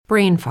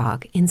brain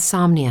fog,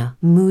 insomnia,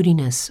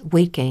 moodiness,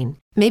 weight gain.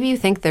 Maybe you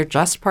think they're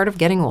just part of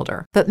getting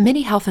older, but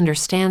MIDI Health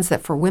understands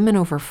that for women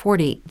over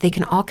 40, they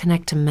can all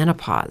connect to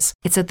menopause.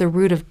 It's at the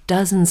root of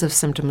dozens of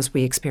symptoms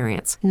we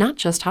experience, not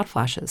just hot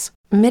flashes.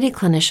 MIDI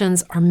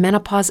clinicians are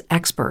menopause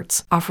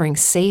experts, offering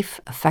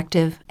safe,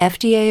 effective,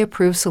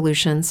 FDA-approved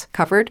solutions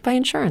covered by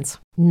insurance.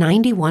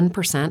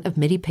 91% of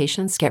MIDI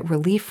patients get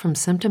relief from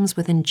symptoms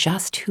within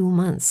just 2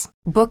 months.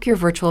 Book your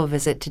virtual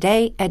visit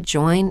today at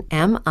joinmidi.com.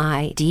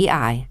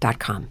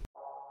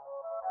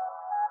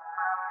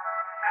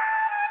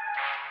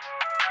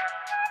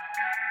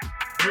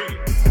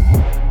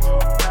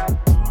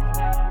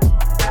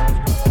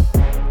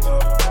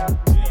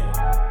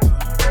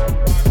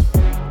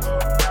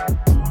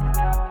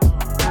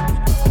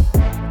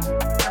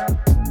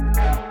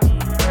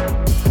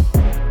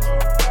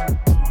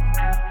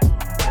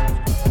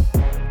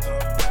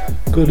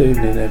 Good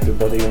evening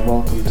everybody, and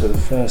welcome to the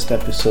first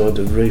episode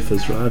of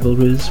Reefer's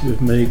Rivalries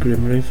with me,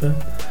 Grim Reefer.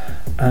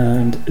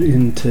 And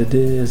in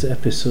today's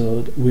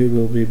episode we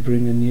will be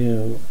bringing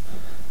you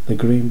the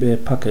Green Bay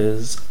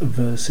Packers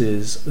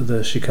versus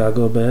the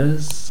Chicago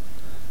Bears.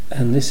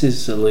 And this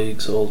is the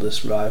league's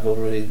oldest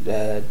rivalry,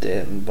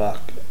 dating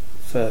back.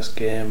 First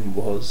game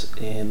was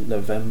in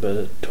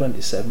November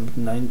 27th,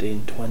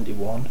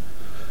 1921,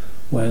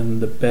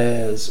 when the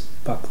Bears,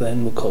 back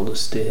then were called the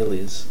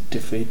Staleys,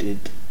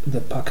 defeated the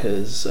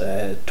Packers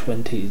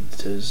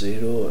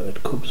 20-0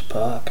 at Cubs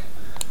Park.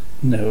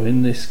 Now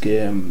in this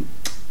game,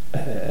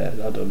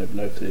 I don't even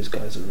know if these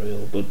guys are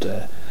real,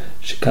 but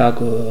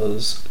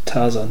Chicago's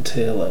Tarzan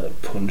Taylor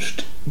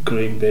punched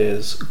Green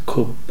Bay's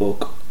Cub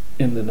Buck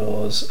in the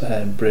nose,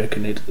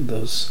 breaking it,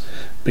 thus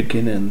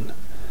beginning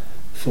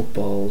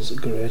football's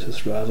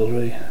greatest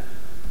rivalry.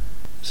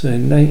 So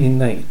in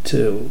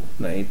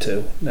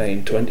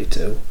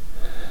 1922,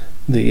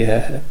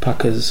 the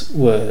Packers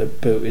were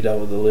booted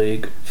out of the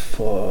league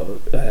for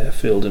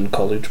fielding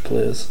college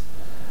players,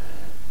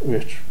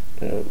 which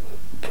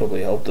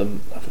probably helped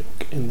them, I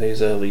think, in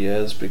these early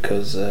years,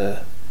 because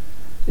in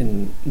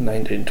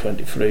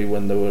 1923,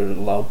 when they were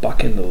allowed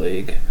back in the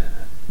league,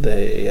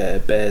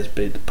 the Bears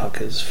beat the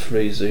Packers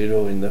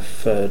 3-0 in the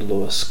third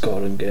lowest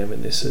scoring game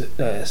in this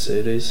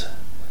series.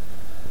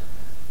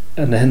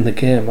 And then the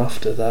game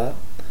after that,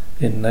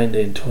 in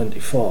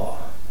 1924,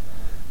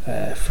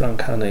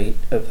 Frank Haney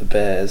of the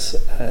Bears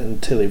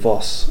and Tilly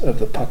Voss of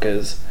the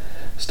Packers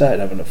started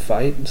having a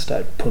fight and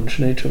started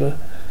punching each other,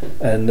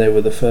 and they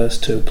were the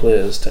first two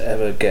players to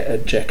ever get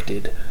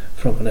ejected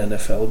from an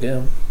NFL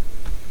game.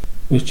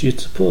 Which you'd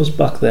suppose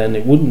back then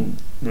it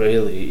wouldn't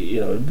really,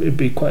 it'd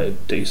be quite a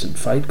decent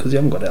fight because you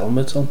haven't got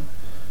helmets on.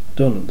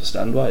 Don't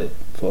understand why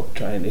folk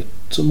try and hit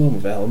someone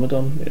with a helmet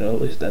on,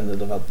 at least then they'd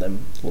have had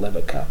them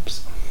leather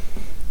caps.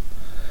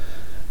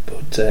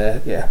 But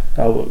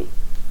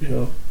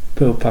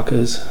Bill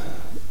Packers,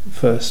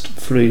 first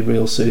 3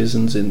 real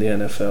seasons in the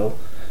NFL,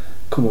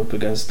 come up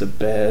against the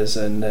Bears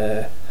and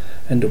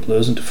end up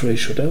losing to 3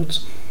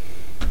 shutouts.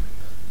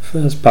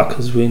 First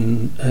Packers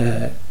win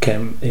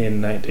came in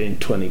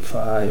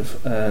 1925,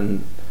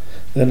 and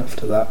then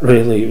after that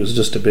really it was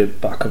just a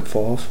bit back and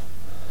forth.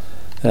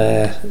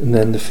 And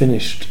then they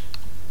finished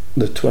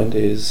the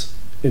 20s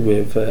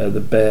with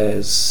the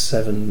Bears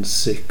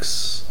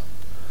 7-6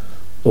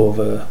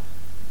 over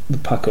the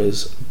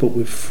Packers, but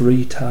with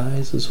 3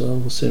 ties as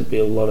well. There seemed to be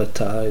a lot of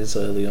ties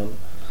early on.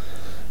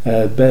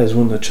 The Bears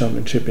won the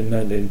championship in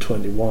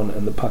 1921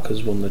 and the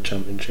Packers won the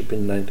championship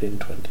in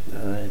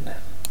 1929.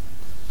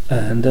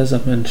 And as I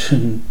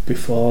mentioned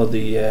before,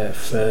 the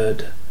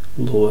third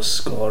lowest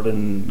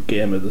scoring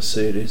game of the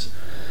series,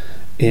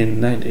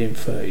 in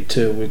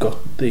 1932 we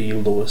got the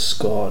lowest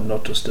score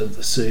not just of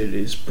the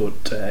series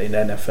but in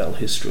NFL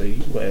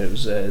history, where it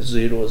was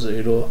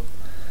 0-0,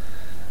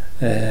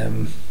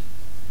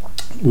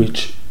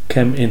 which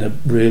came in a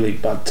really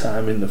bad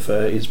time in the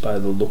 30s by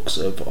the looks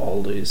of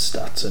all these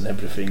stats and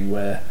everything,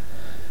 where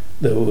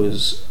there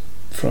was,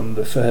 from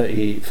the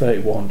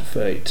 31 to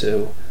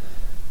 32,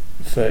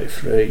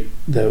 33,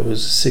 there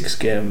was a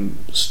 6-game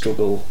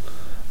struggle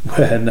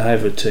where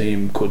neither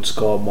team could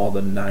score more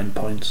than 9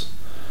 points.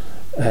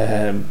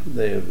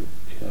 The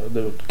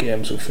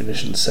games were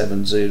finishing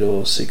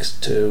 7-0,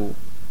 6-2,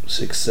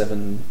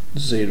 6-7,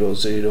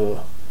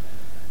 0-0,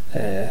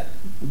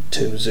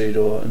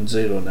 2-0 and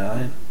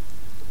 0-9.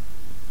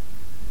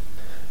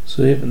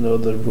 So even though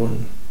the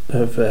run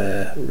of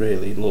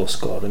really low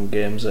scoring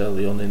games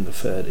early on in the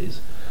 30s,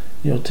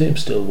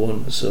 teams still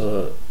won.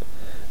 So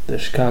the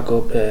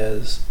Chicago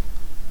Bears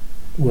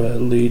were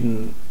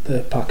leading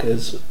the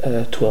Packers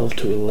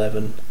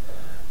 12-11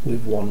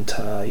 with 1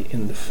 tie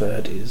in the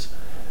 30s,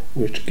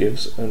 which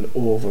gives an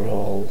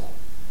overall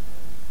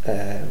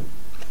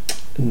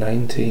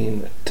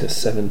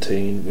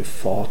 19-17 with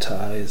 4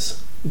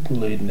 ties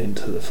leading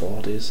into the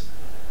 40s.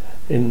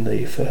 In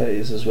the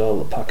 30s as well,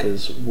 the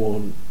Packers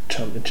won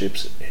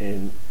championships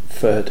in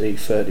 30,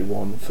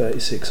 31,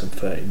 36 and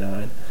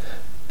 39.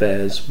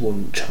 Bears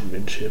won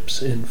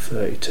championships in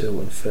 32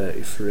 and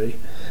 33.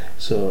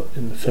 So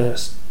in the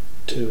first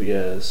 2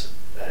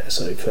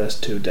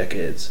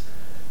 decades,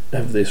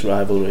 of this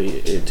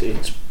rivalry,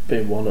 it's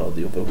been one or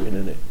the other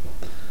winning it.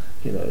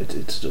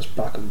 It's just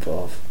back and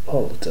forth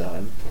all the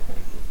time.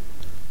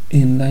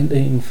 In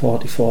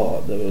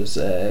 1944, there was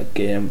a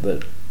game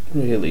that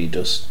really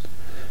just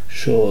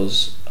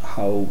shows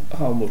how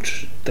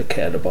much they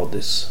cared about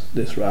this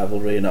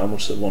rivalry and how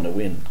much they want to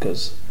win,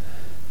 because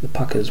the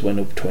Packers went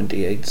up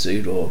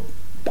 28-0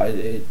 by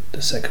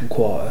the second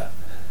quarter,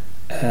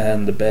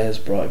 and the Bears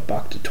brought it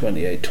back to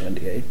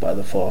 28-28 by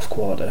the fourth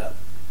quarter.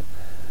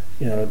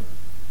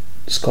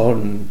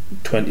 Scoring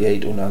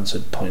 28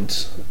 unanswered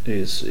points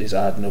is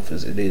hard enough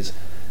as it is,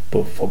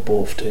 but for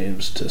both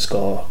teams to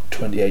score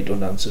 28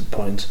 unanswered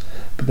points.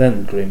 But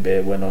then Green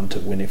Bay went on to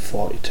win it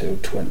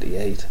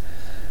 42-28.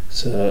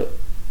 So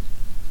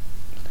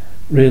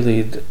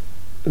really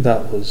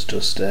that was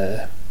just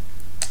a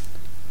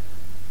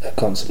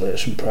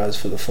consolation prize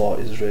for the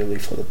 40s, really,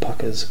 for the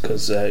Packers,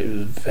 because it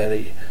was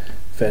very,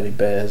 very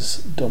Bears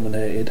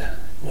dominated.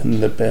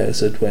 When the Bears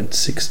had went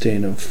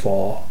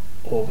 16-4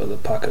 over the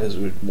Packers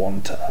with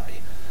one tie,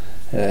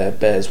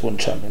 Bears won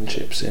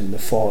championships in the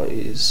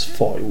 40s,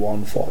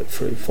 41,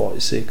 43,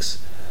 46,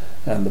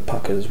 and the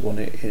Packers won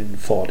it in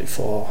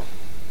 44.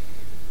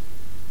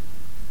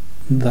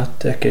 That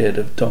decade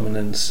of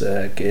dominance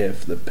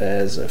gave the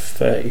Bears a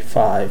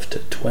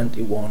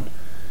 35-21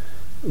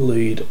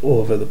 lead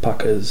over the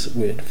Packers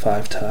with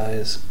 5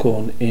 ties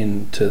going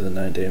into the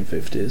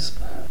 1950s.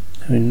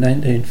 In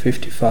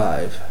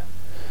 1955,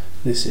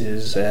 this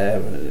is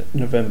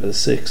November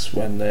 6th,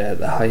 when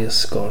the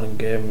highest scoring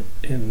game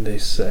in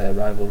this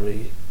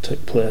rivalry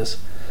took place.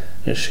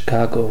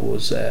 Chicago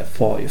was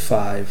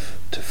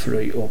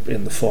 45-3 up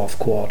in the fourth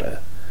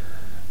quarter,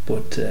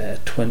 but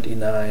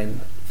 29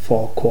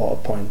 fourth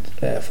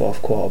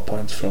quarter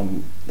points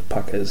from the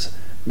Packers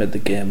made the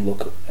game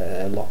look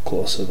a lot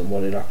closer than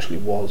what it actually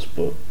was,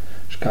 but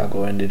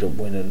Chicago ended up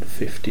winning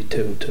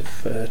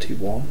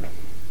 52-31.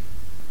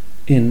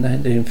 In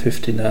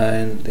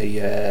 1959,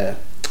 the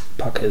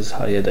Packers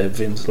hired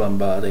Vince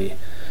Lombardi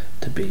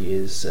to be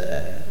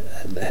the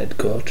head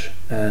coach,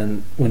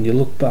 and when you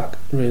look back,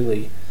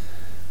 really,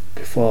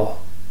 before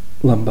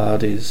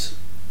Lombardi's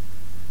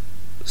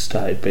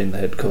started being the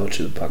head coach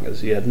of the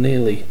Packers, he had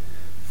nearly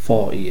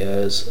 40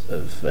 years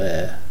of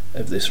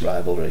this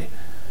rivalry.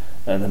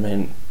 And I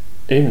mean,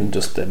 even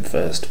just them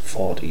first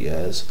 40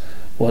 years,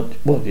 what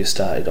have you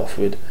started off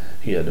with?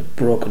 You had a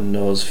broken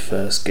nose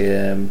first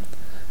game,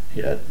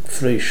 you had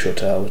 3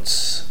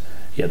 shutouts,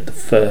 you had the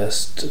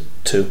first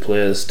 2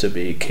 players to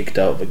be kicked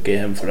out of a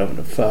game for having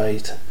a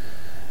fight.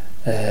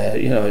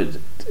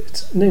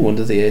 It's no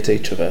wonder they hate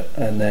each other.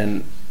 And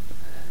then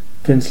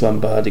Vince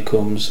Lombardi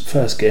comes,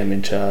 first game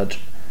in charge,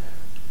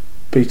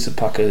 beats the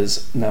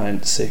Packers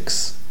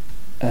 9-6,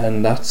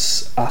 and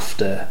that's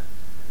after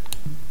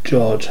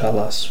George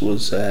Halas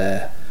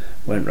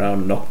went round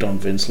and knocked on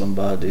Vince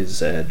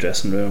Lombardi's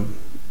dressing room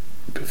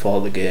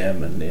before the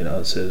game, and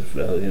says,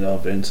 well,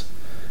 Vince,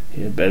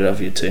 you better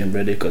have your team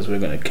ready because we're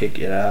going to kick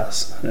your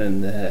ass.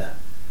 And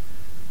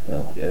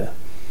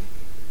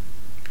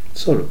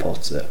so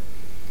reports there.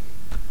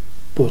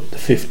 But the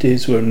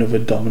 50s were another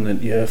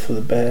dominant year for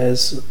the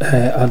Bears,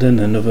 adding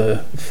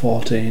another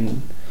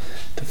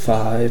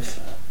 14-5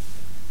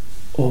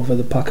 over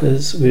the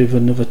Packers with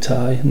another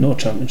tie. No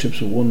championships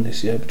were won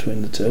this year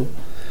between the two,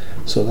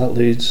 so that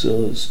leads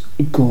us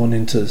going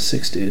into the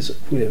 60s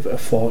with a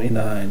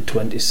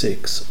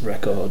 49-26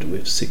 record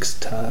with 6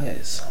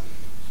 ties.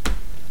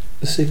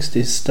 The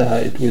 60s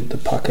started with the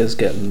Packers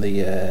getting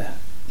the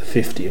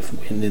 50th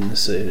win in the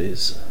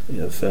series,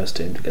 the first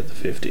team to get the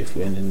 50th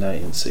win in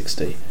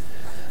 1960.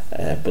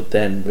 But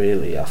then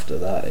really after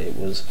that it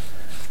was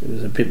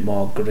a bit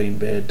more Green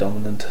Bay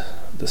dominant,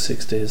 the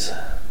 60s.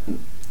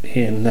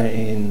 In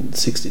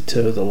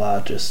 1962 the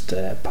largest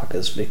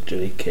Packers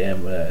victory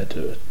came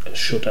to a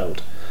shutout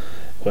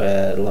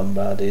where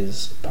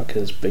Lombardi's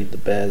Packers beat the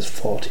Bears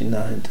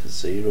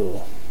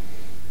 49-0.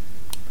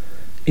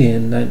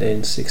 In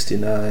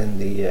 1969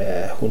 the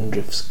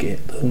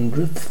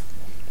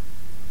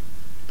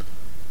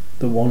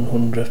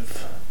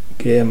 100th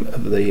game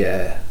of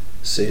the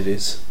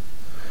series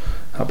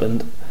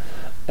happened,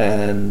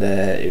 and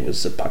it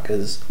was the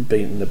Packers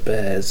beating the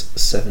Bears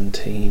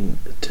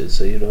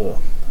 17-0.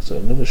 So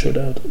another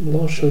shutout. A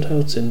lot of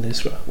shutouts in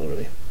this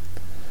rivalry.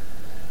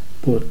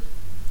 But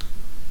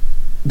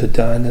the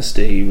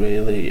dynasty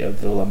really of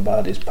the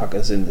Lombardi's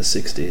Packers in the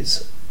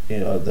 60s,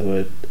 they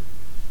were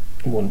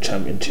won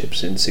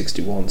championships in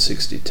 61,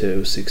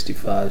 62,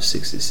 65,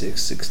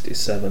 66,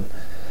 67.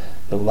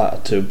 The latter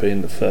 2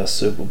 being the first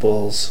Super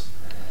Bowls.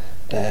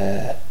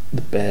 The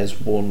Bears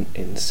won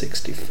in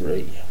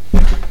 63.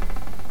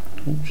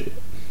 Oh shit.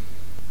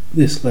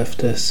 This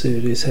left a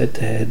series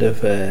head-to-head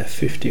of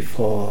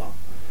 54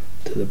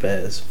 to the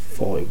Bears,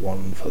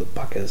 41 for the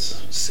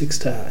Packers, 6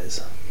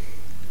 ties.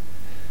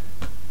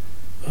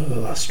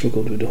 I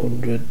struggled with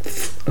 100.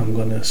 I'm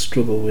going to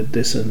struggle with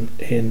this. In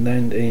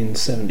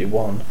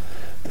 1971,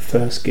 the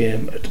first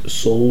game at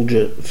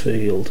Soldier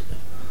Field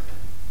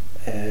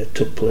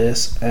took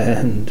place,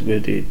 and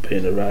with it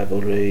being a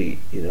rivalry,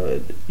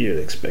 you'd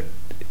expect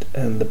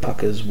and the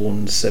Packers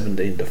won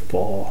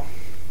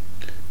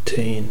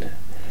 17-14.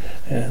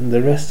 And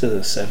the rest of the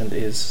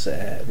 70s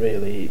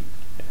really,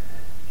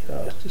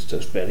 it's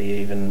just very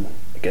even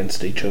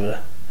against each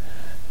other.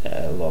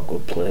 A lot of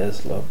good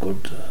players, a lot of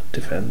good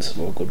defence,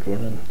 a lot of good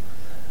running.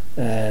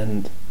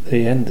 And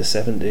they end the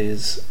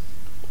 70s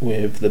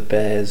with the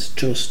Bears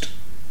just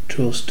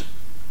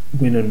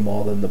winning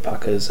more than the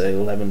Packers,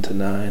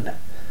 11-9.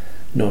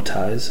 No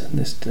ties in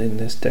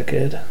this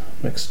decade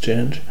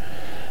exchange.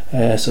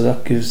 So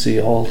that gives the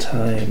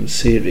all-time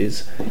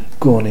series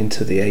going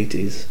into the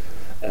 80s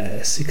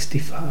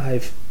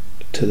 65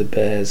 to the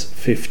Bears,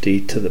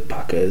 50 to the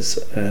Packers,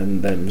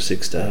 and them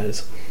 6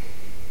 ties.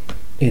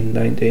 In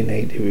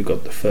 1980 we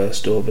got the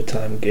first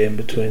overtime game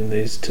between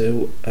these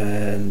two,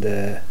 and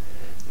the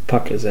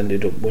Packers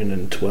ended up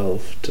winning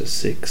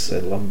 12-6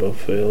 at Lambeau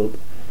Field.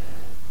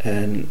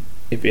 And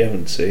if you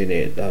haven't seen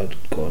it, I'd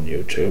go on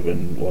YouTube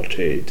and watch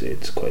it.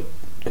 It's quite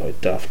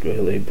daft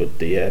really, but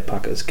the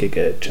Packers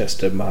kicker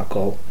Chester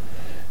Markle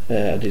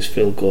had his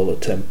field goal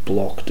attempt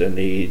blocked, and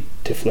he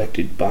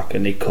deflected back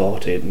and he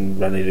caught it and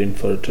ran it in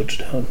for a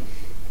touchdown.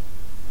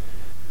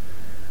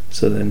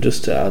 So then,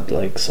 just to add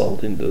like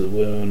salt into the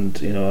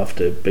wound,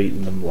 after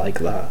beating them like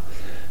that,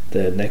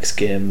 the next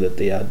game that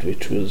they had,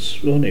 which was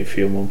only a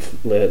few months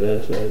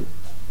later,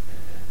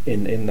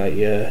 in that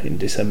year, in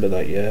December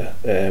that year,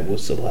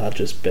 was the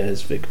largest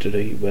Bears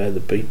victory, where they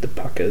beat the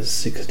Packers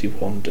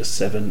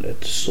 61-7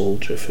 at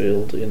Soldier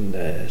Field in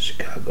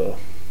Chicago.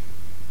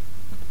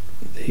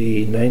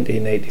 The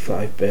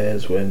 1985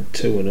 Bears went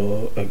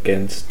 2-0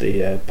 against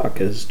the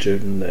Packers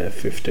during their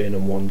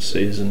 15-1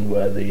 season,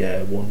 where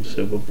they won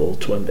Super Bowl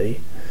 20.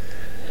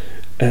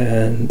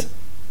 And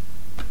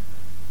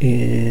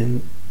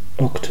in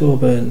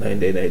October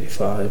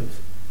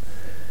 1985,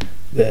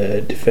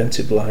 the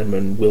defensive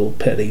lineman Will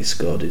Perry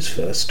scored his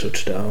first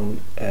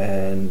touchdown,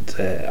 and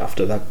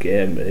after that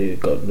game he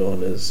got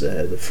known as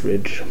the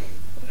Fridge.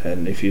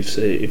 And if you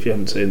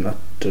haven't seen that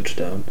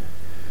touchdown,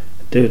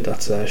 dude,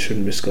 that's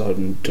shouldn't be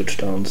scoring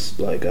touchdowns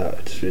like that.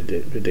 It's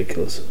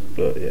ridiculous.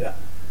 But yeah,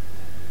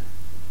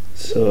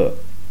 so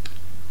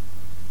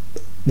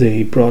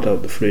they brought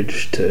out the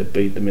Fridge to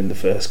beat them in the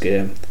first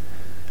game.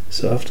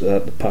 So after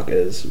that, the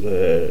Packers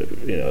were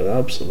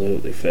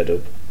absolutely fed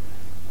up.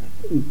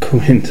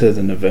 Come into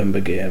the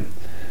November game,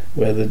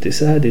 where they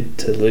decided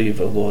to leave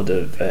a load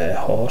of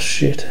horse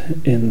shit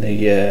in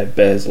the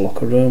Bears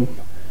locker room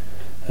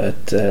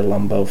at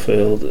Lambeau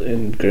Field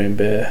in Green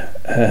Bay.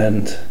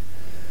 And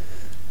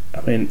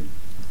I mean,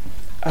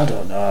 I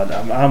don't know,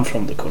 I'm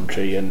from the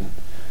country, and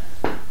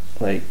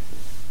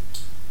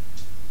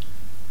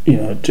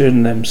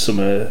during them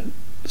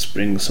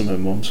spring summer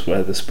months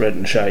where they're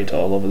spreading shite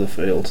all over the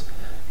fields,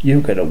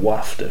 you get a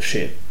waft of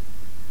shit.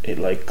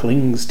 It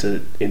clings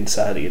to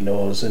inside of your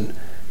nose, and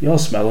you're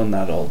smelling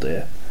that all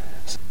day.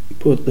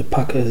 But the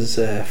Packers'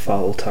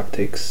 foul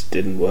tactics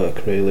didn't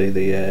work really.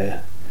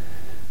 The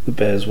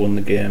Bears won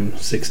the game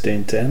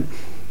 16-10.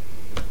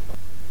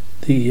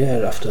 The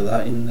year after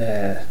that, in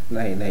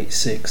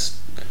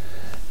 1986,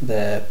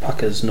 the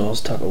Packers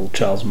nose tackle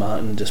Charles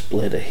Martin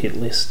displayed a hit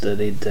list that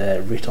he'd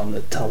writ on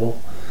the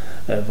towel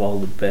of all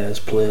the Bears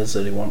players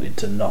that he wanted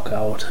to knock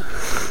out.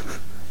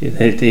 He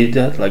had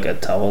a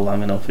towel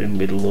hanging off him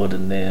with a load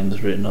of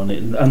names written on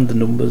it, and the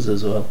numbers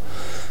as well.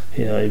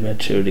 He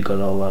made sure he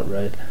got all that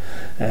right.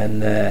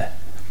 And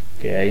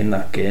in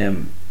that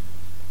game,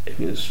 it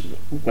was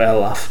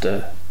well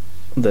after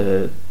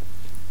the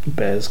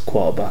Bears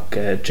quarterback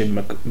Jim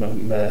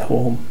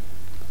Mahon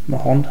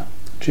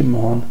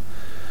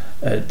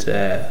had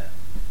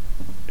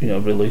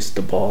released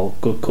the ball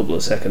a good couple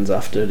of seconds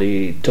after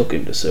he took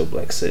him to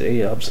Suplex City.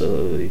 He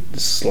absolutely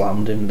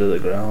slammed him to the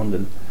ground,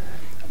 and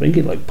I think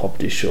he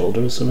popped his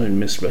shoulder or something,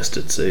 missed rest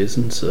of the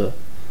season. So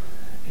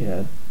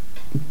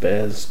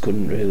Bears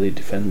couldn't really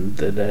defend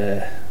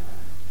the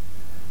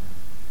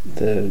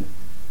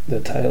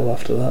title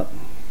after that.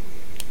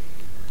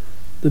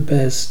 The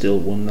Bears still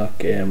won that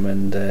game,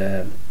 and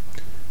they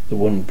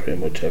won pretty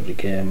much every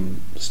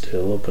game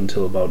still up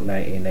until about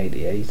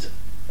 1988,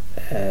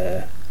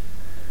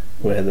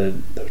 where they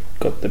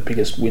got the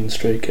biggest win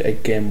streak,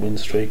 8-game win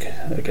streak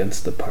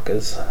against the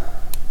Packers.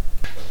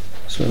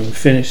 So when we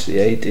finish the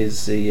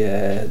 80s,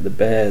 the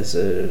Bears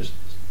are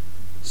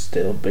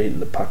still beating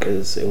the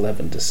Packers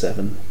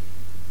 11-7.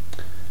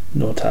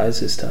 No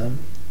ties this time.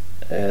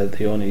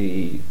 The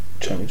only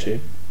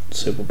championship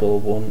Super Bowl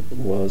won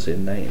was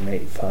in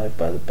 1985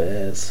 by the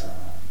Bears.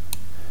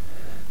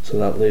 So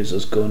that leaves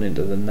us going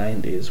into the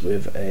 90s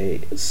with a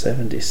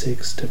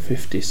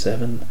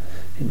 76-57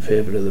 in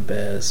favour of the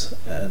Bears,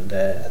 and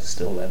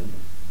still them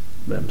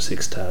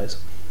 6 ties.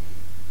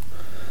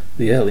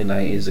 The early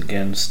 90s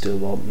again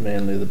still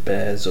mainly the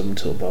Bears up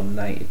until about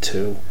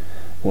 92,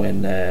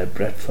 when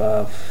Brett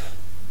Favre,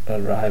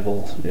 a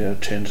rival,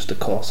 changed the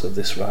course of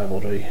this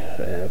rivalry.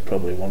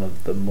 Probably one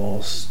of the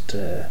most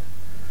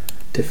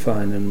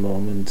defining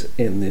moments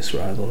in this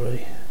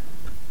rivalry.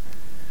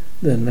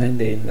 The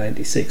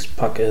 1996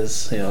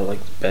 Packers, like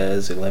the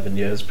Bears 11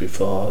 years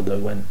before, they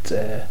went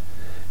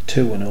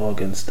 2-0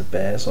 against the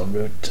Bears en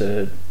route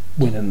to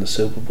winning the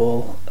Super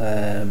Bowl.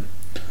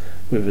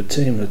 With a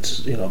team that's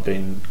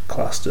been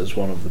classed as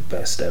one of the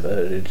best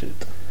ever. It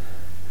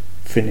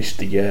finished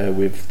the year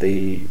with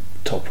the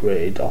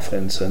top-rated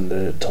offense and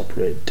the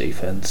top-rated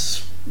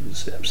defense the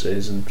same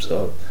season.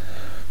 So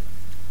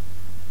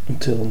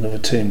until another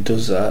team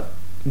does that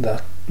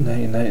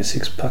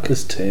 1996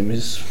 Packers team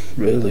is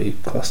really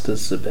classed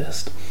as the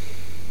best.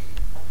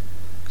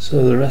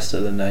 So the rest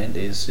of the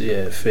 90s,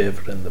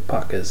 favouring the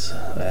Packers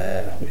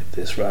with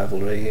this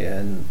rivalry,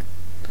 and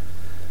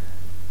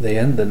they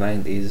end the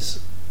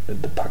 90s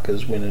with the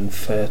Packers winning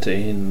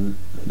 13,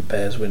 the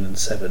Bears winning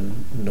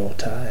 7, no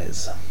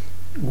ties,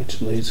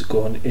 which leads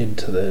going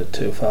into the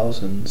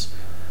 2000s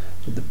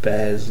with the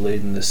Bears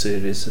leading the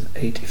series at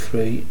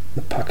 83,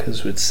 the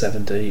Packers with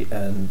 70,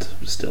 and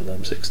still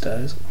them 6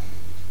 ties.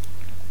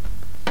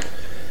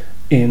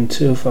 In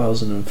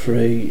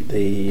 2003,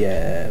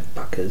 the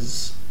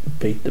Packers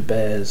beat the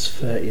Bears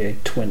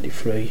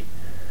 38-23,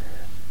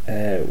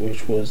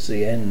 which was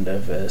the end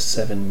of a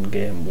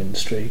 7-game win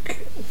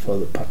streak for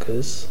the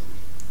Packers.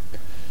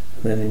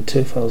 And then in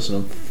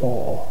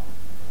 2004,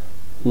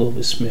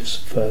 Lovie Smith's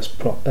first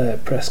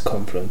press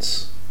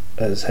conference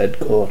as head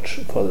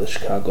coach for the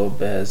Chicago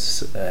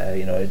Bears,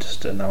 he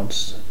just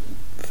announced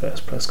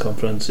first press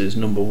conference his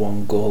number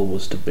one goal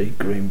was to beat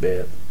Green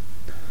Bay.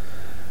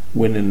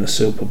 Winning the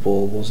Super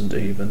Bowl wasn't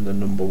even the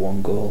number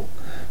one goal.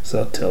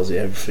 So that tells you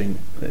everything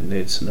it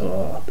needs to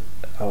know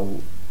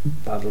how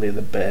badly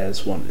the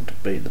Bears wanted to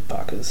beat the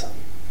Packers.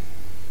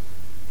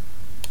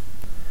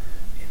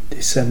 In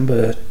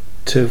December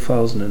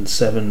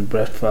 2007,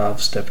 Brett Favre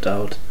stepped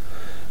out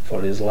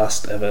for his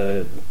last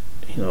ever,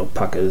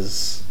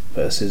 Packers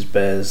versus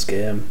Bears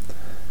game,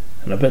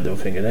 and I bet they were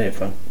thinking, "Hey,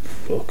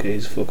 fuck,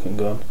 he's fucking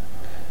gone."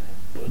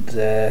 But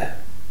the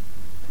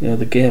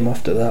game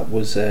after that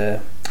was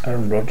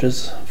Aaron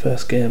Rodgers'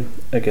 first game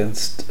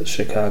against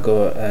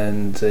Chicago,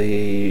 and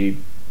he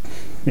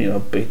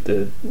beat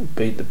the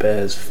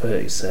Bears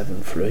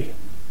 37-3.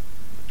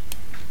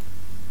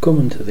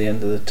 Coming to the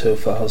end of the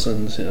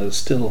 2000s,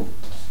 still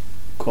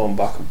going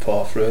back and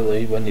forth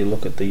really. When you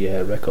look at the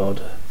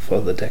record for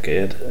the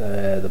decade,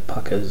 the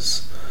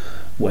Packers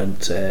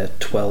went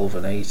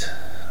 12-8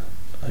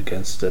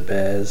 against the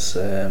Bears,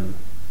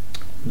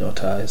 no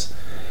ties.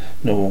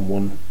 No one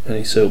won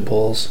any Super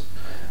Bowls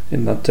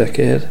in that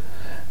decade,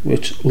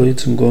 which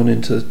leads them going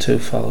into the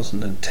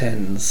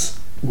 2010s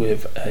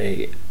with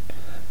a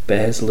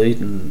Bears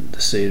leading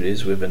the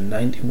series with a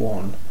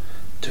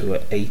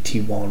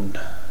 91-81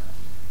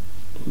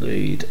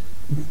 lead.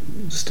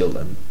 Still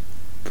them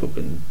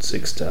fucking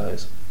 6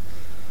 ties.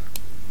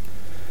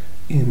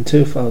 In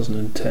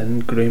 2010,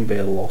 Green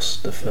Bay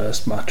lost the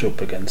first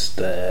matchup against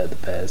the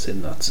Bears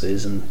in that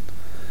season.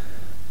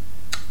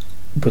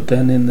 But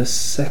then in the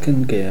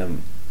second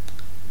game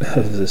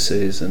of the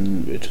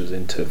season, which was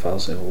in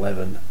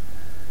 2011,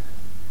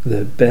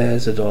 the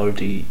Bears had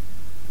already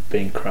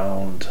been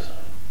crowned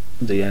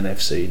the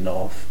NFC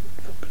North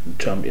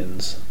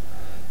champions.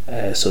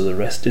 So they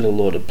rested a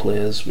load of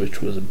players,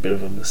 which was a bit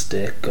of a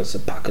mistake because the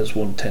Packers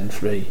won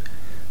 10-3,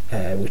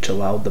 which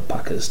allowed the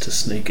Packers to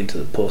sneak into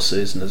the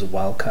postseason as a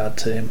wildcard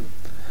team.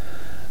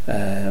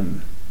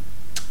 And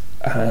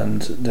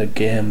the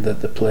game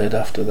that they played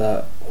after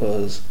that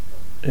was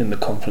in the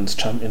conference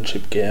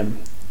championship game,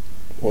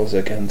 was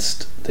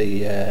against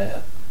the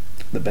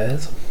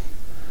Bears,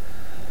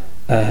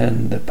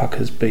 and the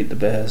Packers beat the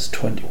Bears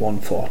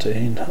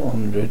 21-14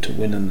 en route to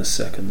winning the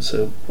second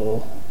Super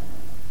Bowl.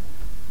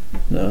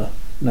 No,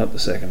 not the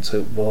second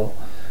Super Bowl,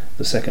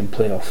 the second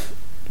playoff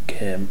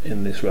game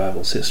in this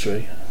rival's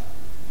history.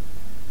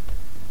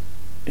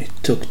 It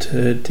took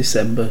to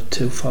December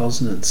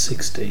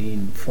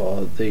 2016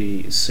 for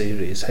the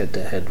series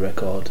head-to-head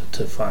record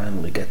to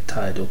finally get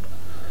tied up,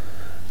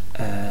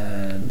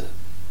 and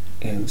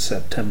in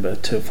September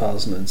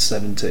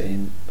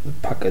 2017 the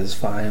Packers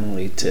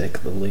finally take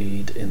the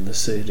lead in the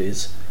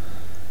series,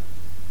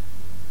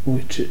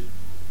 which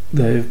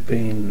they've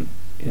been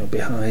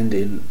behind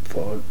in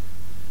for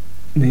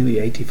nearly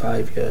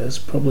 85 years,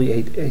 probably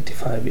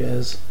 85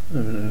 years. I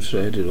mean, I've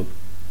read it up.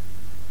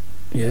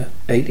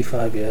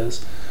 85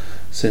 years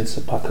since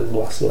the Packers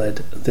last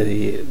led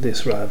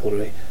this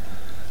rivalry.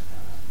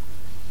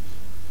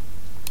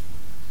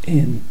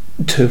 In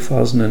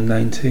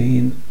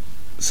 2019,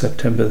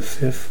 September the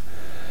 5th,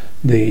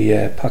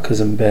 the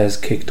Packers and Bears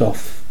kicked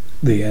off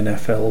the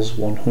NFL's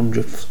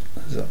 100th,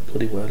 is that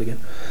bloody word again,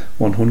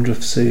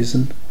 100th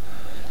season.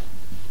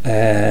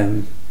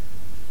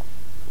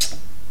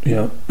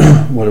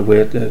 What a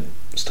way to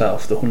start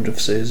off the 100th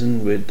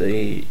season with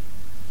the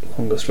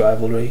longest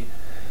rivalry.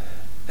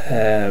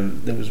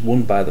 It was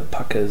won by the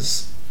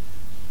Packers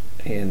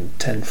in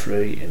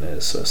 10-3 in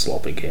a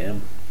sloppy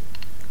game.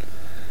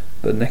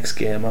 The next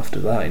game after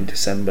that, in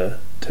December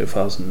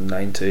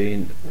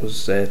 2019,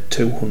 was their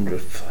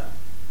 200th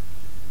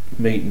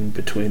meeting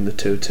between the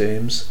two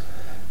teams,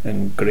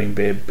 and Green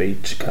Bay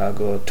beat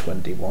Chicago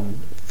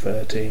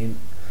 21-13.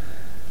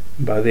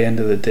 By the end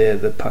of the day,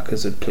 the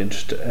Packers had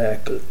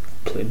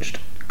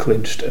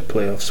clinched a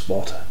playoff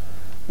spot,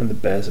 and the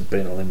Bears had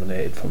been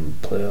eliminated from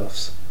the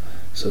playoffs.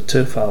 So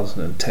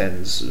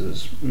 2010s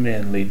was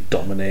mainly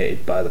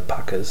dominated by the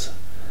Packers.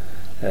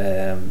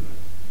 They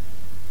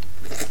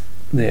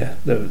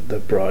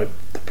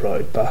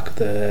brought it back.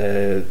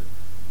 They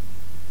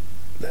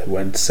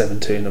went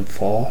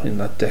 17-4 in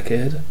that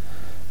decade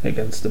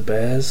against the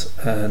Bears,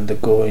 and they're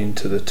going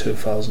to the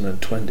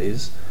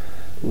 2020s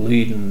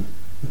leading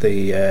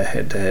the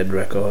head-to-head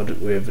record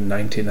with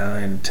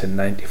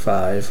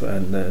 99-95,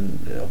 and then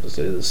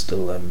obviously there's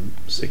still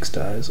 6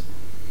 ties.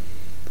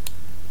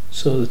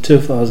 So the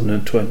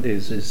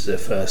 2020s is the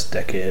first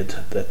decade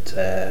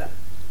that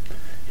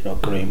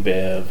Green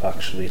Bay have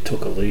actually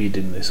took a lead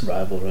in this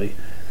rivalry,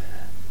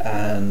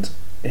 and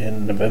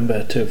in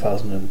November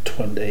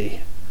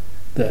 2020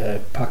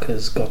 the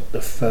Packers got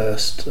the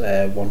first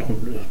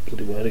 100th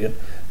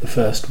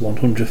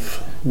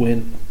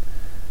win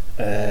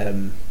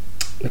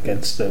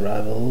against the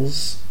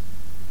rivals,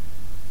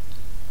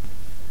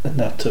 and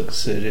that took the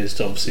series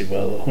to obviously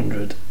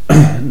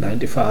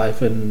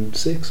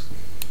 195-6.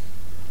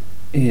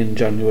 In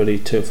January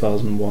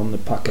 2001, the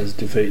Packers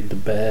defeated the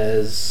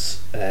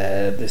Bears,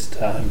 this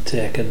time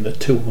taking the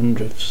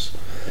 200th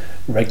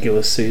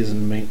regular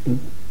season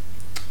meeting,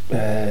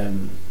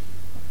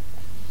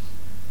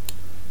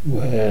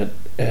 where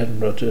Aaron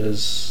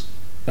Rodgers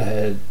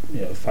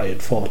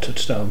fired 4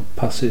 touchdown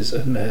passes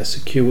and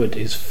secured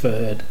his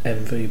 3rd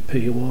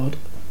MVP award.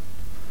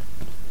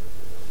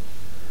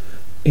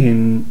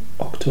 In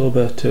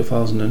October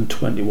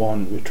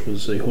 2021, which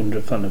was the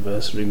 100th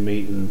anniversary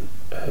meeting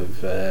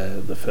of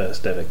the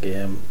first ever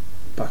game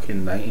back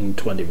in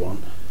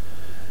 1921,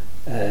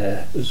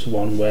 it was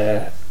one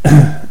where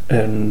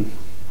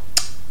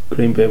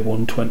Green Bay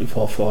won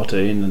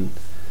 24-14, and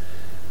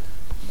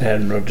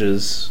Aaron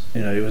Rodgers,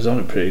 he was on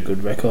a pretty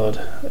good record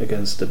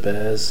against the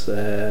Bears.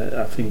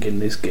 I think in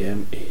this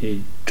game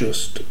he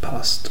just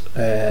passed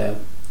Brett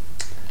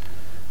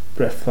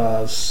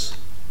Favre's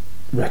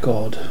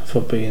record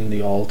for being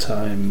the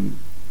all-time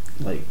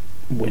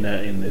winner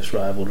in this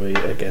rivalry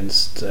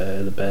against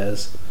the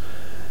Bears,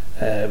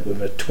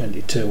 with a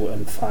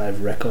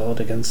 22-5 record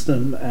against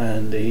them,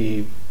 and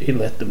he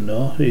let them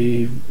know.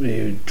 He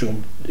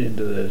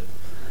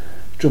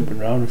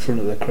jumping around in front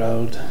of the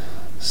crowd,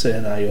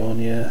 saying, "I own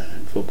you,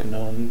 fucking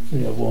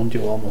owned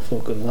you all my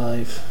fucking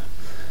life."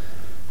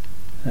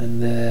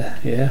 And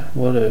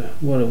what a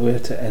way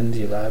to end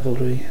your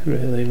rivalry,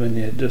 really, when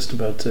you're just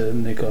about to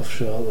nick off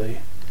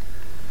shortly.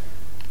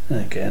 And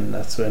again,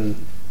 that's when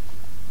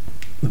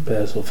the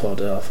Bears will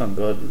fall off. Thank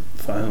God,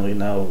 finally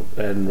now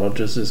Aaron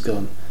Rodgers is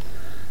gone.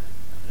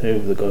 Who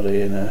have they got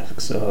here now?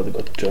 So they've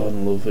got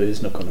Jordan Love,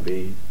 who's not going to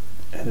be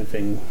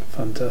anything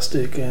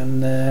fantastic,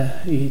 and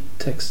he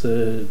takes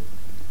the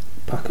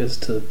Packers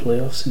to the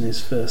playoffs in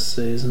his first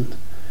season.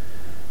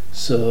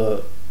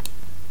 So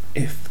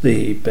if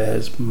the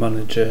Bears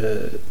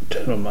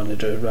general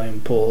manager Ryan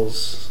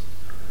Pauls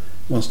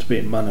wants to be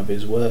a man of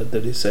his word,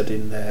 that he said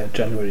in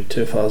January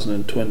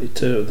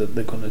 2022 that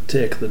they're going to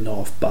take the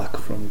North back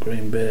from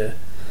Green Bay,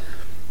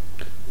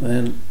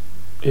 then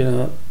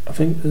I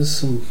think there's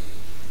some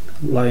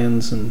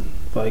Lions and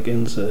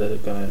Vikings are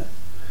going to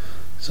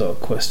sort of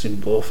question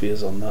both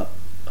ears on that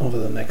over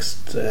the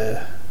next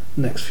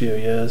few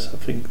years. I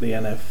think the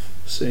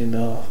NFC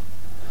North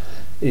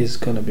is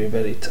going to be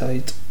very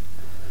tight.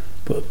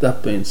 But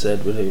that being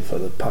said, really, for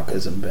the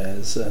Packers and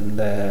Bears, and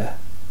the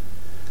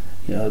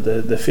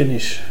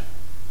finish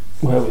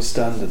where we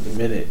stand at the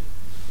minute,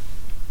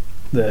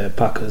 the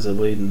Packers are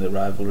leading the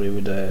rivalry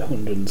with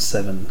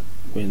 107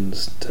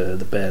 wins to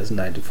the Bears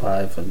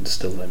 95, and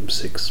still them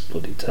 6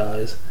 bloody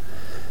ties.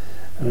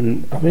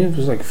 And I mean, it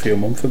was like a few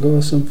months ago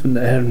or something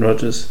that Aaron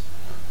Rodgers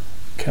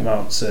came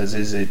out and says,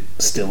 "Is it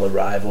still a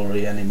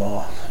rivalry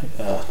anymore?"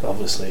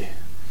 Obviously,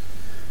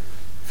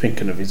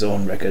 thinking of his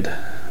own record,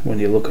 when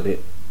you look at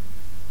it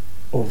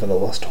over the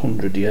last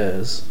 100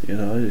 years,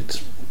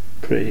 it's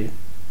pretty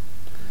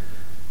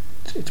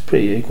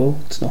equal.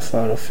 It's not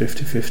far off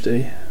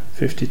 50-50,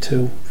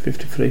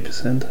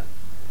 52-53%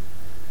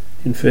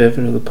 in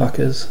favour of the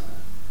Packers.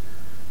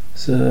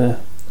 So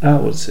I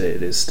would say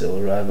it is still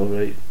a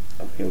rivalry.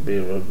 I think it'll be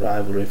a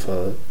rivalry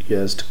for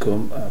years to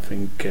come. I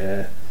think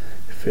if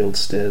Field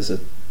stays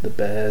at the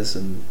Bears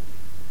and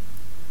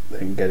they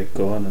can get it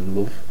going, and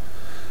Love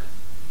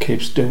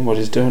keeps doing what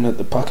he's doing at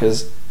the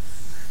Packers,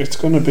 it's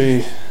going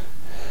to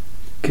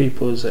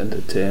keep us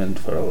entertained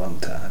for a long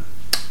time.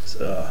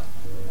 So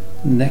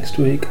next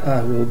week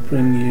I will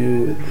bring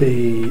you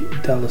the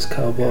Dallas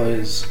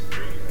Cowboys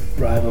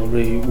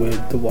rivalry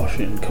with the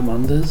Washington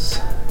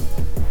Commanders.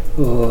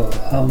 Oh,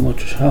 how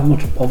much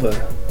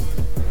bother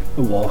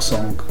a war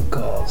song can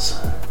cause.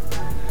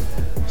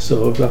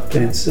 So with that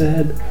being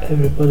said,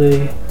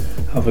 everybody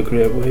have a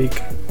great week.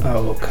 I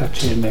will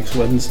catch you next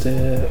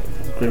Wednesday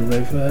for Grim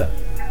Reefer.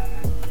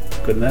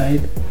 Good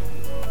night.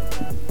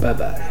 Bye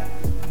bye.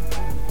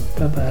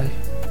 Bye bye.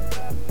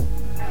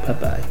 Bye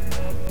bye.